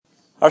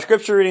Our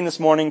scripture reading this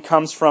morning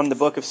comes from the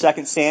book of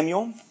 2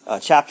 Samuel,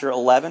 chapter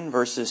 11,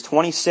 verses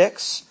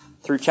 26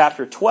 through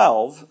chapter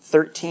 12,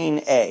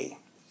 13a.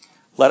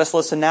 Let us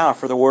listen now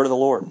for the word of the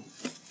Lord.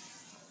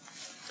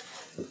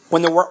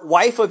 When the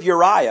wife of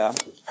Uriah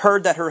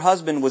heard that her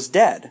husband was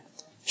dead,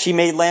 she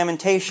made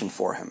lamentation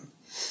for him.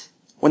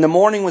 When the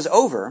mourning was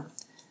over,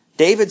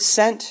 David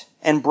sent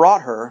and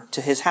brought her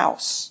to his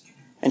house,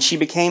 and she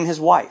became his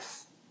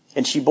wife,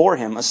 and she bore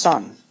him a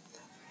son.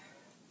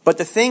 But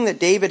the thing that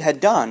David had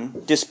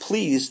done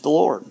displeased the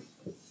Lord.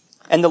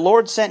 And the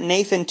Lord sent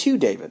Nathan to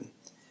David.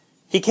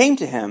 He came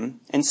to him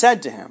and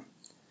said to him,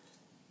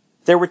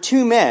 "There were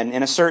two men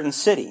in a certain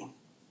city,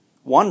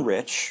 one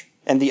rich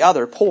and the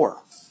other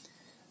poor.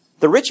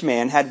 The rich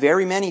man had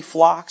very many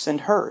flocks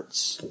and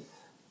herds,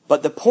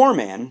 but the poor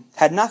man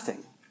had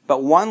nothing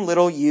but one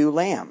little ewe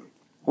lamb,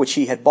 which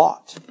he had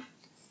bought.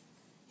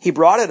 He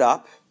brought it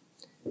up,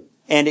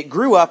 and it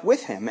grew up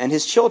with him and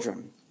his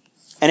children.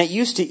 And it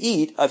used to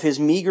eat of his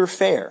meager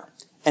fare,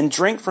 and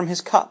drink from his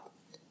cup,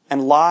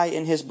 and lie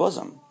in his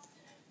bosom.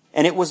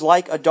 And it was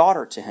like a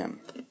daughter to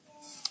him.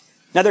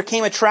 Now there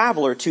came a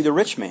traveler to the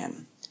rich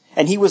man,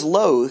 and he was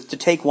loath to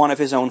take one of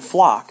his own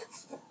flock,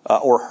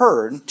 or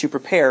herd, to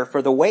prepare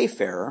for the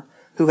wayfarer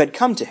who had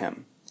come to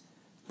him.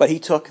 But he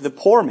took the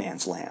poor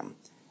man's lamb,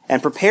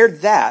 and prepared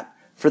that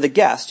for the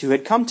guest who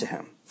had come to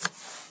him.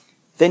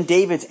 Then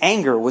David's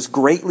anger was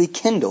greatly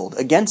kindled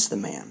against the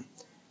man.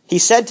 He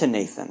said to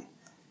Nathan,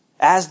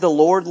 "As the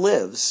Lord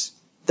lives,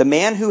 the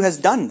man who has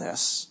done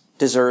this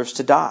deserves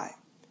to die.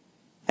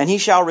 And he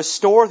shall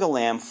restore the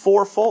lamb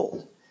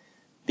fourfold,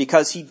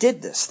 because he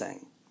did this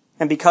thing,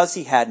 and because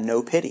he had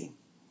no pity."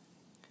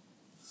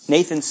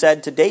 Nathan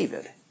said to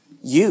David,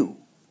 "You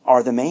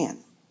are the man.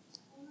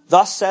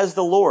 Thus says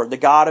the Lord, the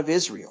God of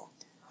Israel,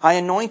 I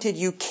anointed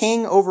you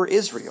king over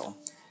Israel,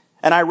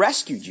 and I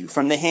rescued you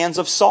from the hands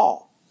of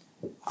Saul.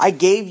 I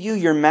gave you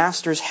your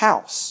master's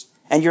house,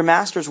 and your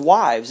master's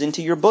wives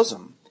into your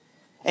bosom,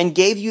 and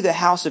gave you the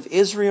house of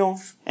Israel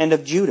and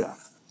of Judah.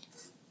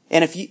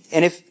 And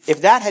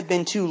if that had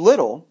been too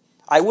little,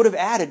 I would have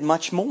added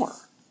much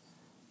more.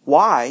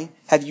 Why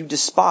have you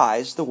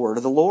despised the word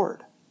of the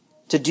Lord,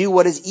 to do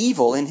what is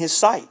evil in his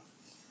sight?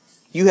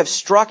 You have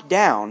struck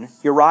down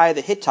Uriah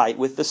the Hittite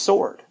with the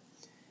sword,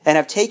 and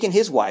have taken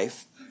his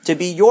wife to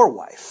be your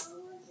wife,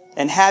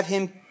 and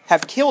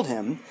have killed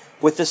him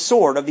with the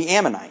sword of the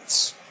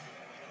Ammonites.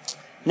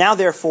 Now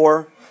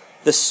therefore,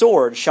 the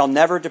sword shall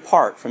never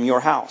depart from your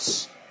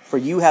house, for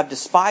you have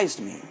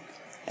despised me,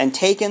 and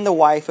taken the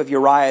wife of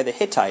Uriah the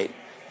Hittite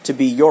to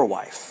be your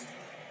wife.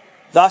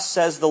 Thus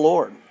says the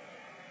Lord,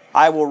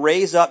 I will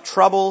raise up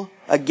trouble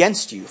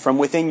against you from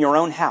within your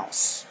own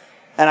house,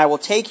 and I will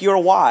take your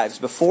wives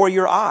before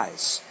your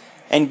eyes,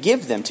 and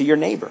give them to your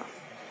neighbor,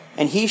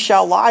 and he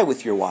shall lie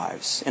with your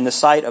wives in the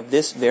sight of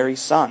this very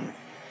sun.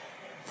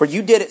 For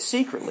you did it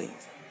secretly,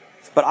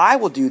 but I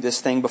will do this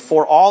thing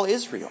before all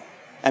Israel,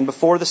 and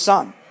before the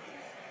sun."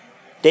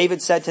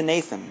 David said to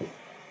Nathan,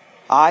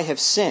 "I have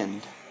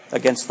sinned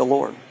against the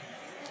Lord."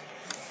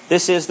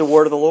 This is the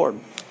word of the Lord.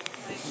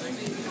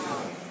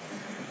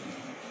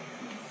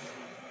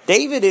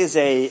 David is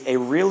a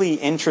really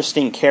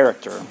interesting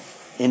character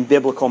in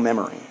biblical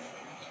memory.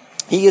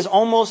 He is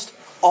almost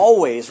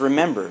always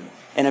remembered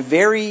in a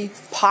very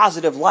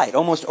positive light,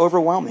 almost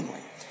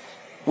overwhelmingly.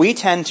 We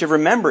tend to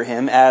remember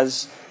him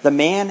as the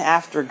man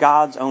after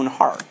God's own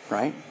heart,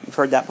 right? You've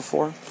heard that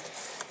before?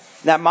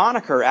 That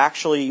moniker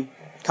actually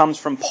comes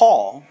from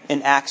Paul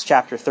in Acts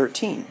chapter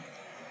 13.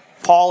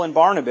 Paul and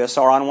Barnabas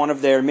are on one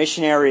of their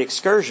missionary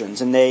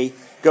excursions, and they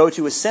go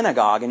to a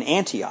synagogue in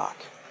Antioch.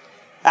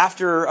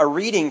 After a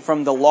reading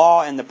from the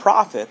law and the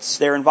prophets,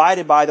 they're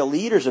invited by the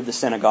leaders of the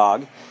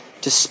synagogue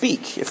to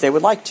speak if they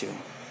would like to.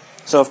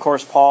 So, of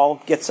course, Paul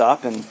gets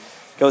up and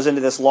goes into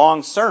this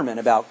long sermon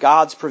about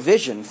God's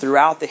provision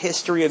throughout the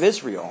history of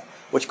Israel,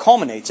 which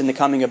culminates in the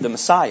coming of the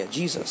Messiah,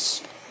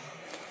 Jesus.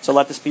 So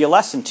let this be a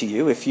lesson to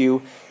you. If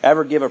you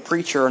ever give a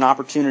preacher an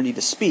opportunity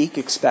to speak,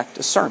 expect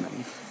a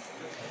sermon.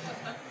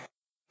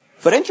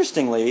 But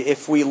interestingly,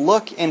 if we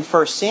look in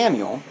 1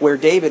 Samuel, where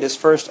David is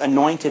first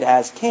anointed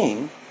as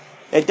king,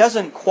 it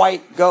doesn't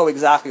quite go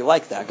exactly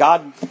like that.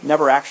 God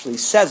never actually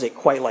says it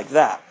quite like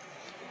that.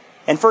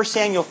 In 1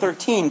 Samuel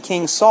 13,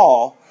 King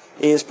Saul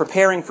is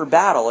preparing for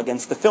battle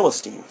against the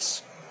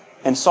Philistines,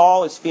 and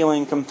Saul is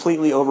feeling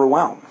completely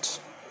overwhelmed.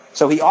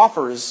 So he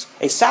offers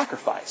a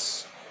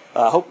sacrifice,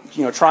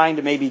 trying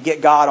to maybe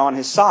get God on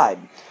his side.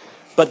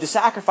 But the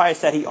sacrifice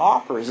that he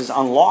offers is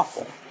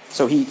unlawful.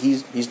 So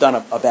he's done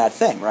a bad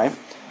thing, right?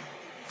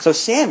 So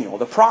Samuel,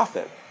 the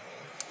prophet,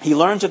 he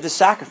learns of the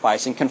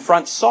sacrifice and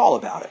confronts Saul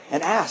about it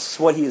and asks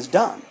what he has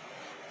done.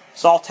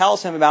 Saul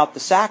tells him about the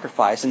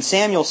sacrifice, and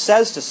Samuel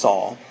says to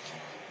Saul,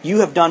 "You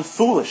have done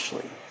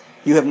foolishly.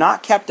 You have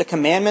not kept the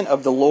commandment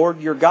of the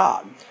Lord your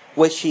God,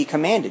 which he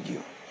commanded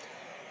you.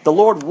 The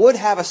Lord would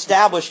have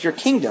established your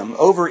kingdom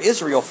over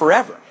Israel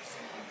forever,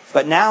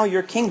 but now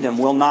your kingdom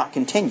will not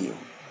continue.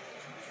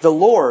 The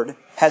Lord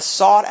has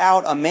sought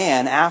out a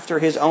man after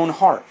his own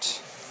heart,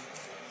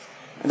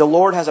 The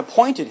Lord has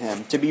appointed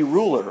him to be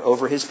ruler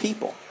over his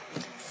people,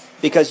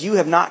 because you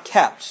have not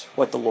kept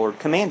what the Lord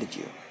commanded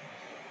you.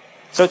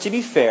 So to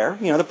be fair,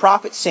 the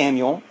prophet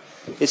Samuel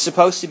is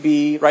supposed to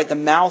be, right, the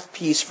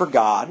mouthpiece for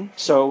God.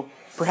 So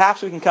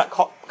perhaps we can cut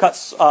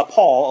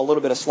Paul a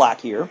little bit of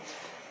slack here.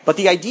 But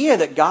the idea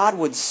that God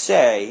would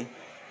say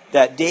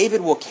that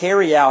David will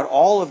carry out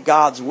all of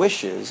God's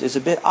wishes is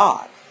a bit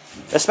odd,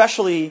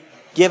 especially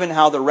given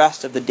how the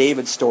rest of the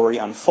David story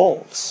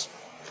unfolds.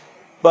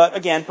 But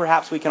again,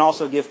 perhaps we can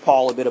also give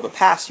Paul a bit of a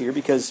pass here,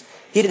 because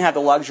he didn't have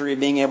the luxury of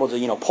being able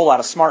to, pull out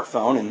a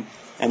smartphone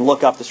and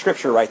look up the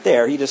scripture right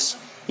there. He just,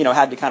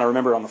 had to kind of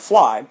remember it on the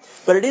fly.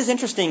 But it is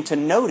interesting to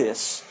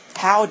notice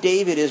how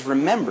David is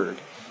remembered,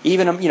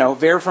 even,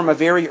 from a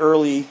very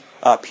early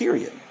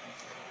period.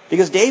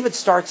 Because David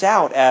starts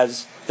out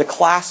as the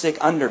classic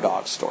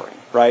underdog story,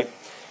 right?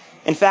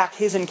 In fact,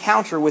 his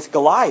encounter with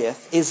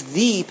Goliath is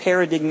the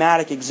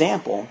paradigmatic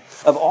example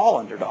of all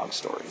underdog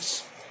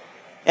stories.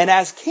 And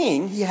as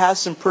king, he has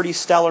some pretty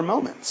stellar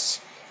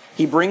moments.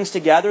 He brings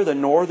together the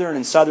northern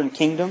and southern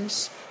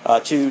kingdoms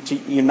to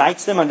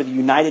unites them under the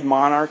united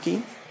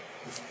monarchy.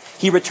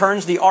 He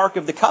returns the Ark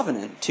of the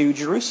Covenant to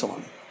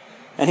Jerusalem.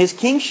 And his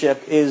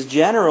kingship is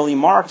generally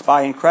marked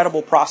by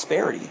incredible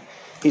prosperity.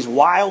 He's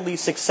wildly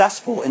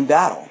successful in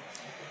battle.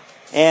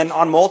 And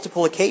on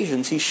multiple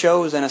occasions, he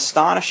shows an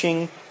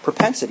astonishing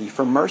propensity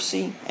for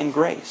mercy and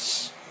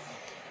grace.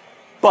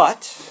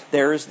 But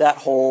there's that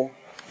whole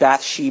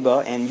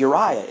Bathsheba and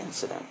Uriah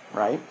incident,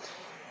 right?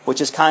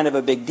 Which is kind of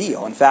a big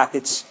deal. In fact,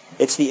 it's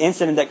the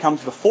incident that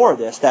comes before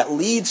this that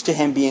leads to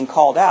him being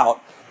called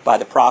out by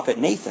the prophet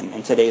Nathan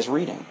in today's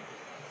reading.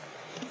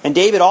 And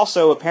David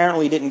also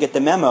apparently didn't get the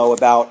memo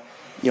about,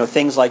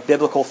 things like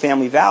biblical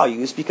family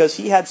values, because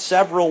he had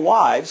several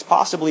wives,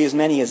 possibly as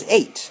many as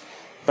 8.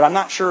 But I'm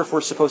not sure if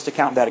we're supposed to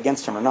count that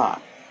against him or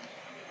not.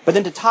 But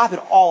then to top it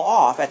all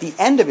off, at the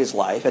end of his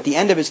life, at the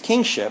end of his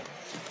kingship,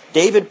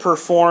 David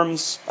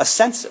performs a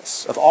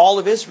census of all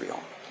of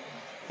Israel.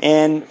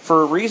 And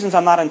for reasons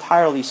I'm not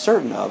entirely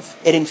certain of,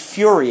 it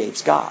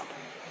infuriates God.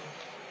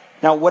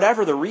 Now,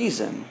 whatever the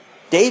reason,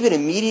 David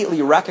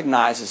immediately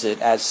recognizes it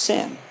as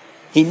sin.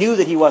 He knew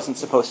that he wasn't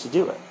supposed to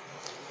do it.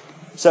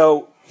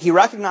 So he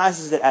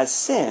recognizes it as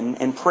sin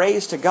and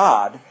prays to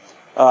God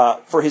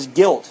for his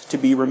guilt to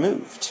be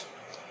removed.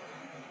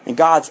 And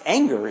God's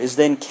anger is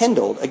then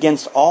kindled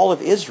against all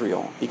of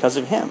Israel because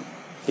of him,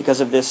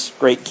 because of this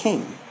great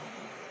king.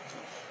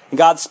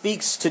 God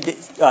speaks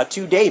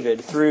to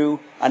David through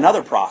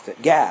another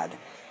prophet, Gad,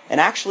 and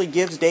actually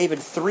gives David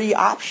 3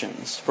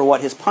 options for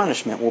what his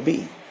punishment will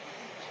be.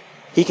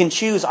 He can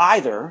choose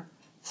either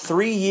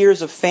 3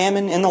 years of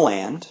famine in the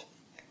land,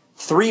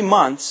 3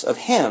 months of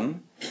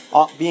him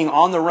being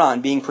on the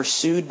run, being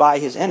pursued by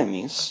his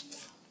enemies,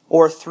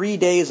 or 3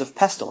 days of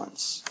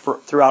pestilence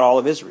throughout all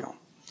of Israel.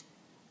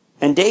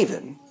 And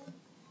David,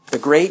 the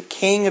great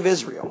king of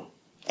Israel,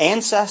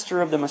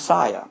 ancestor of the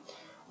Messiah,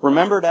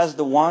 remembered as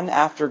the one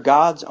after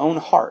God's own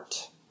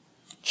heart,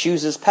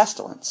 chooses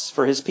pestilence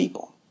for his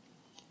people.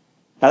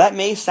 Now that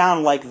may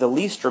sound like the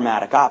least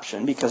dramatic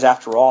option, because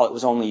after all it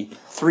was only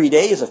 3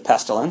 days of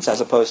pestilence as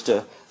opposed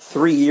to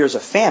 3 years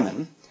of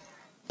famine,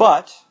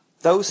 but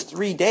those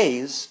 3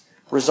 days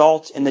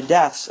result in the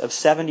deaths of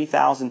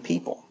 70,000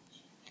 people.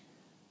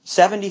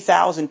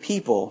 70,000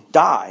 people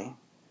die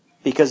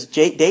because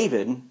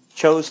David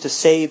chose to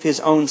save his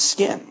own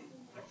skin,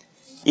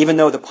 even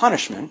though the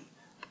punishment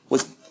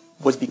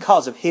was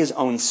because of his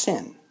own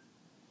sin.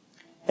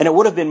 And it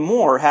would have been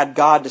more had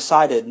God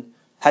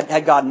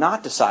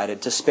not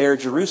decided to spare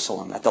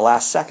Jerusalem at the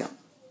last second.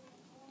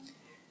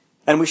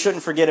 And we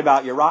shouldn't forget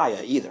about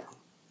Uriah either,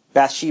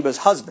 Bathsheba's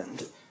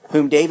husband,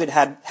 whom David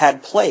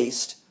had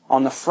placed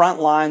on the front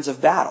lines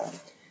of battle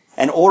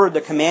and ordered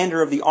the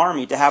commander of the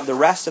army to have the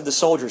rest of the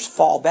soldiers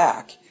fall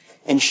back,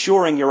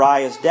 ensuring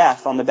Uriah's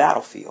death on the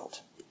battlefield.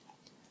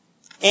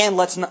 And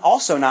let's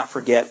also not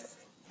forget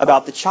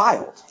about the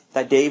child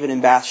that David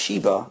and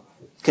Bathsheba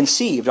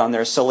conceived on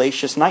their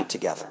salacious night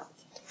together.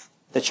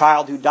 The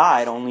child who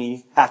died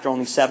after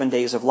only 7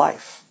 days of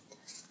life.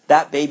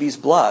 That baby's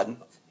blood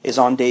is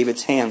on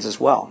David's hands as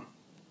well.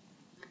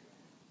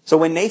 So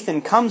when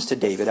Nathan comes to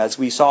David, as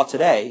we saw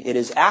today, it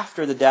is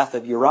after the death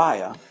of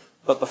Uriah,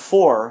 but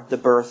before the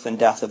birth and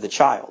death of the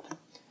child.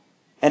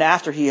 And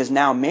after he has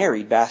now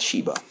married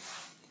Bathsheba.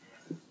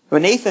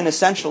 But Nathan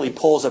essentially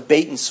pulls a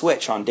bait and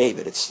switch on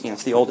David. It's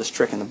the oldest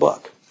trick in the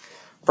book.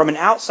 From an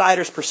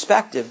outsider's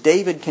perspective,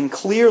 David can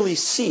clearly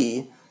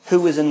see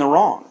who is in the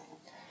wrong.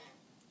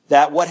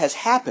 That what has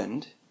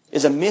happened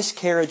is a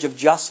miscarriage of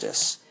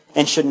justice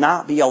and should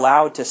not be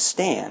allowed to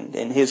stand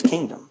in his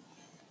kingdom.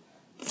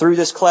 Through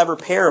this clever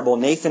parable,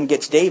 Nathan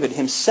gets David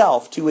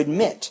himself to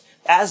admit,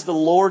 as the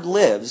Lord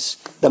lives,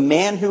 the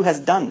man who has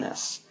done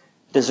this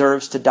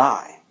deserves to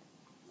die.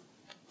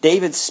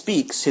 David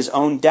speaks his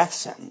own death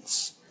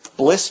sentence,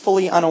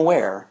 blissfully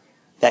unaware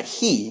that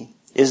he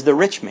is the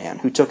rich man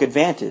who took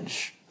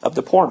advantage of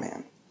the poor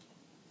man.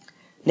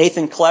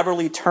 Nathan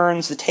cleverly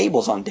turns the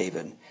tables on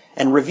David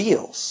and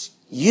reveals,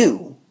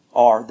 you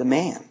are the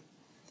man.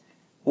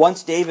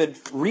 Once David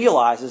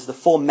realizes the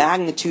full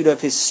magnitude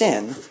of his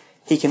sin,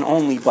 he can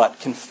only but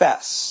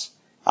confess,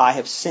 I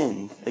have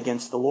sinned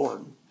against the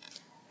Lord.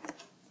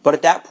 But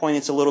at that point,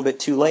 it's a little bit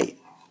too late.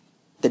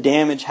 The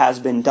damage has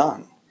been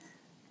done.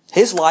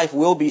 His life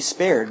will be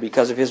spared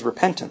because of his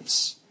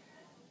repentance.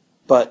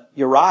 But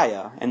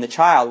Uriah and the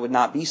child would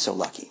not be so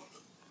lucky.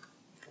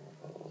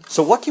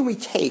 So what can we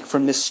take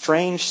from this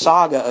strange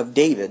saga of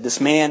David,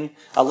 this man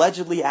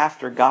allegedly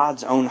after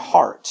God's own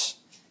heart,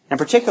 and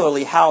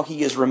particularly how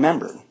he is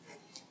remembered?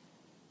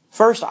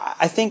 First,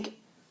 I think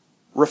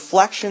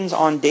reflections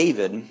on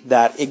David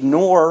that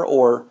ignore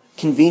or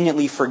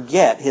conveniently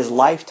forget his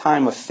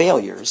lifetime of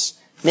failures,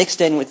 mixed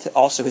in with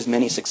also his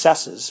many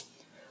successes,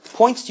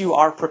 points to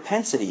our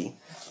propensity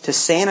to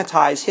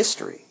sanitize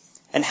history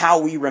and how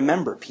we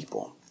remember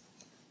people,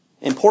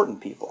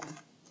 important people.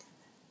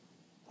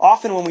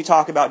 Often when we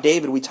talk about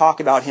David, we talk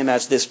about him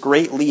as this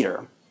great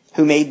leader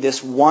who made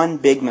this one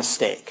big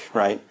mistake,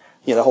 right?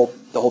 You know,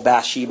 the whole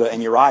Bathsheba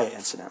and Uriah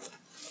incident.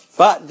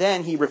 But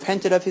then he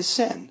repented of his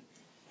sin,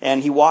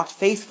 and he walked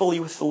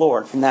faithfully with the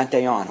Lord from that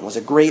day on, and was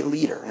a great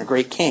leader and a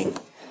great king.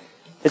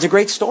 It's a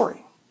great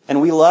story, and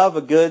we love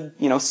a good,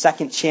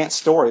 second chance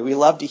story. We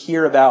love to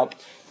hear about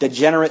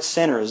degenerate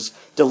sinners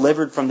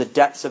delivered from the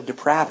depths of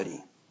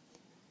depravity.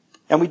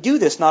 And we do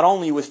this not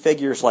only with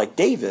figures like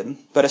David,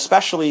 but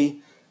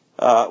especially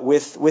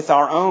with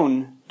our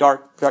own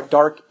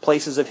dark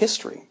places of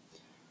history.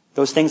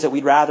 Those things that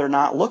we'd rather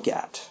not look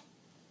at,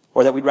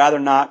 or that we'd rather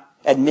not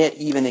admit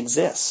even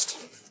exist.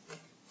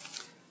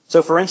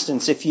 So for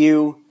instance, if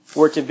you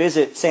were to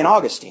visit St.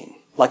 Augustine,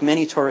 like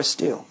many tourists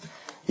do,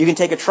 you can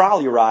take a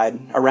trolley ride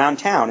around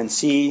town and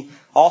see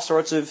all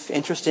sorts of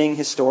interesting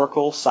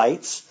historical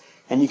sites,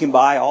 and you can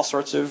buy all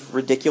sorts of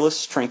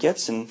ridiculous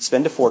trinkets and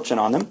spend a fortune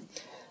on them.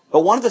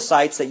 But one of the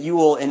sites that you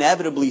will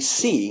inevitably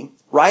see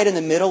right in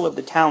the middle of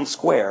the town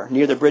square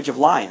near the Bridge of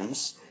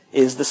Lions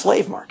is the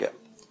slave market.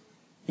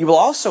 You will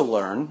also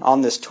learn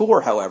on this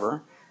tour,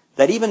 however,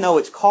 that even though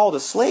it's called a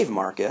slave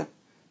market,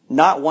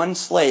 not one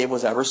slave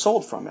was ever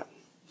sold from it.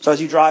 So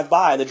as you drive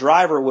by, the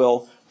driver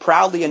will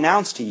proudly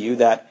announce to you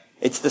that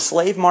it's the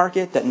slave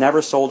market that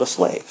never sold a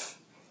slave.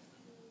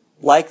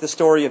 Like the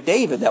story of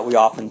David that we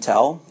often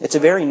tell, it's a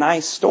very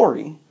nice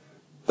story,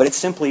 but it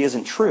simply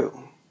isn't true.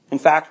 In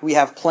fact, we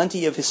have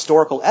plenty of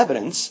historical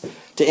evidence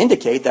to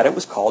indicate that it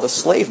was called a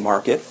slave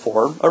market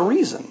for a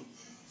reason.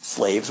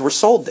 Slaves were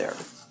sold there.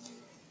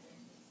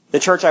 The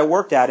church I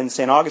worked at in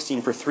St.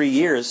 Augustine for 3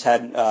 years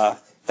had,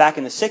 back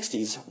in the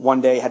 60s,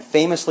 one day had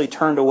famously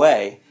turned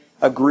away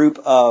a group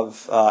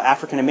of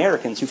African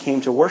Americans who came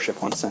to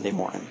worship on Sunday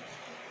morning.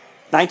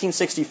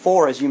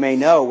 1964, as you may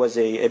know, was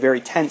a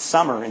very tense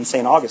summer in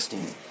St.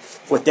 Augustine,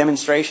 with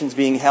demonstrations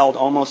being held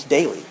almost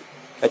daily,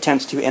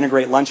 attempts to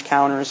integrate lunch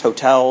counters,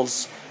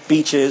 hotels,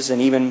 beaches,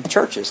 and even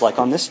churches, like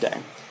on this day.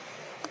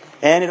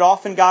 And it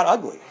often got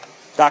ugly.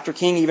 Dr.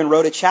 King even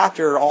wrote a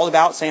chapter all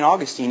about St.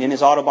 Augustine in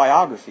his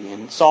autobiography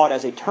and saw it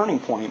as a turning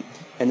point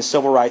in the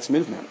civil rights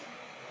movement.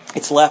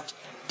 It's left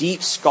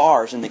deep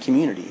scars in the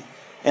community,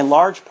 in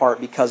large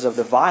part because of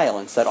the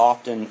violence that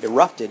often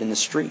erupted in the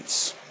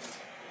streets.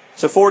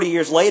 So 40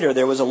 years later,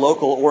 there was a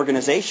local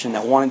organization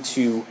that wanted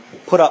to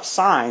put up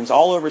signs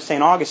all over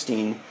St.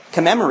 Augustine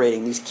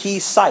commemorating these key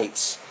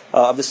sites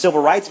of the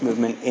civil rights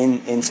movement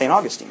in St.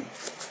 Augustine.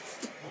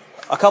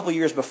 A couple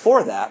years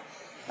before that,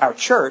 our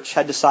church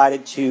had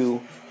decided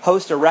to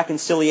host a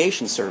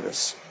reconciliation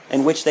service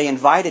in which they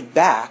invited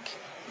back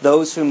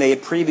those whom they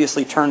had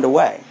previously turned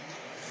away.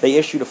 They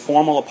issued a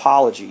formal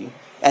apology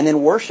and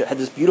then had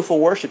this beautiful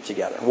worship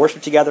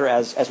together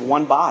as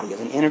one body,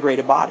 as an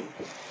integrated body.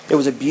 It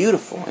was a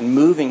beautiful and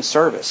moving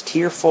service,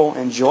 tearful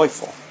and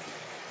joyful.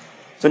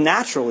 So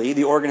naturally,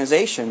 the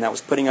organization that was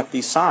putting up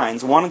these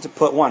signs wanted to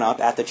put one up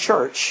at the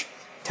church,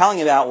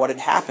 telling about what had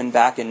happened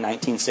back in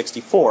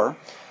 1964,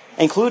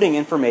 including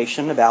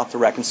information about the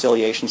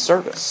reconciliation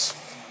service.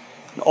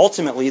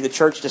 Ultimately, the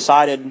church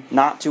decided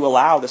not to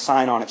allow the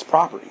sign on its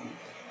property.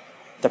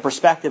 The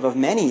perspective of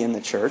many in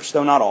the church,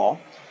 though not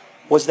all,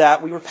 was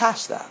that we were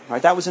past that.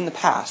 Right? That was in the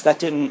past. That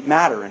didn't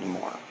matter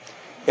anymore.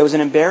 It was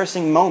an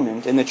embarrassing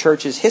moment in the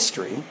church's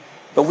history,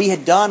 but we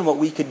had done what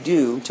we could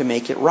do to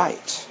make it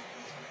right.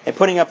 And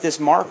putting up this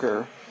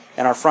marker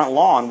in our front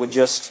lawn would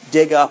just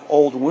dig up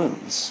old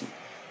wounds.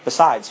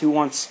 Besides, who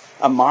wants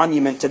a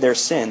monument to their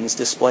sins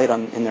displayed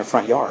in their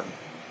front yard?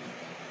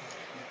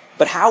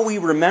 But how we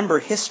remember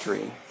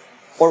history,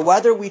 or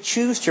whether we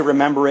choose to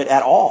remember it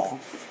at all,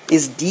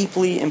 is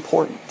deeply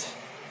important.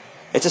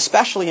 It's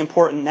especially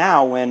important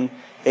now when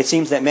it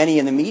seems that many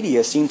in the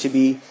media seem to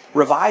be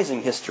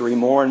revising history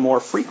more and more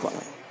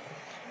frequently.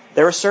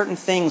 There are certain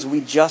things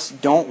we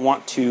just don't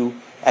want to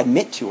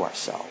admit to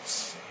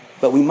ourselves,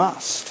 but we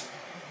must.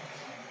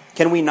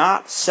 Can we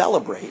not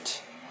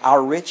celebrate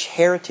our rich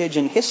heritage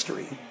and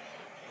history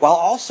while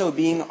also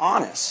being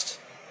honest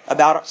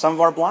about some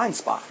of our blind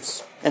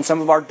spots and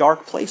some of our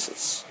dark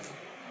places?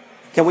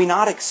 Can we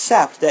not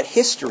accept that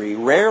history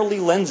rarely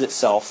lends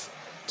itself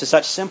to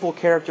such simple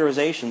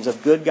characterizations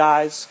of good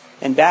guys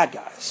and bad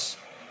guys,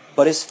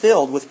 but is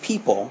filled with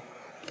people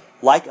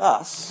like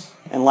us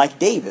and like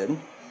David,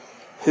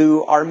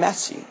 who are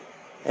messy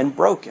and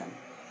broken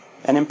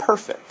and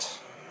imperfect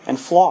and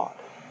flawed?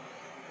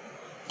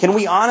 Can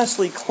we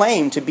honestly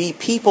claim to be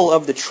people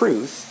of the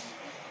truth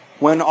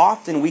when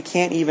often we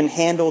can't even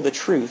handle the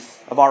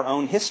truth of our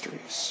own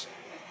histories?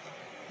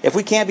 If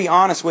we can't be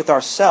honest with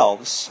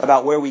ourselves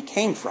about where we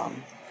came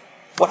from,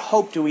 what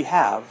hope do we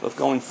have of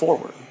going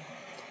forward?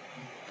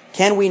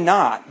 Can we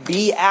not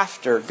be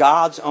after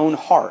God's own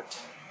heart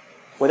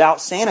without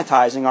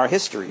sanitizing our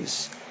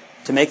histories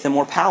to make them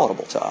more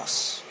palatable to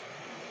us?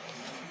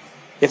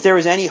 If there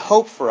is any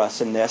hope for us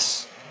in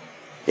this,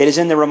 it is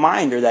in the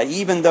reminder that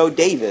even though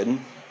David,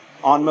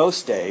 on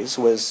most days,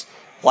 was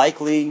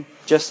likely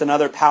just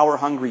another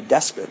power-hungry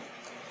despot,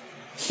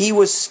 he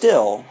was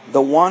still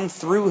the one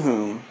through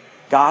whom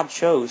God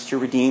chose to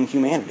redeem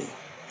humanity.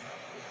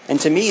 And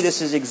to me,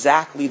 this is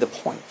exactly the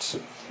point.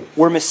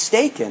 We're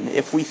mistaken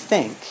if we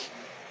think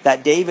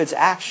that David's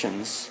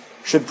actions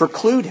should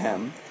preclude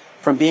him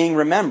from being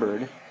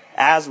remembered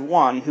as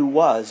one who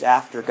was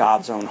after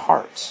God's own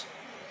heart.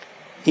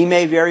 He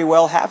may very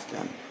well have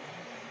been,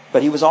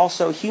 but he was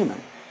also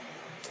human,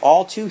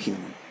 all too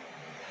human.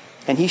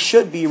 And he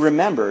should be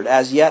remembered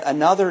as yet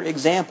another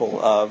example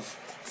of,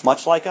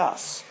 much like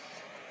us,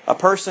 a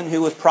person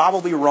who was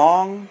probably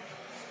wrong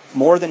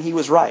more than he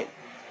was right,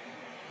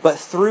 but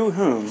through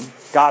whom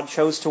God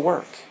chose to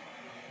work,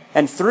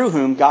 and through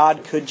whom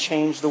God could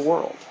change the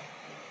world.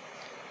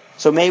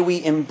 So may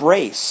we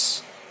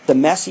embrace the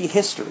messy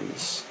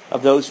histories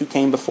of those who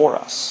came before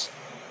us,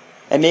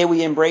 and may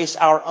we embrace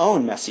our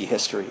own messy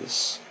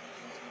histories,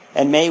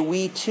 and may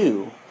we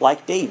too,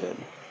 like David,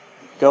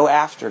 go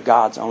after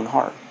God's own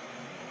heart.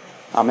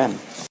 Amen.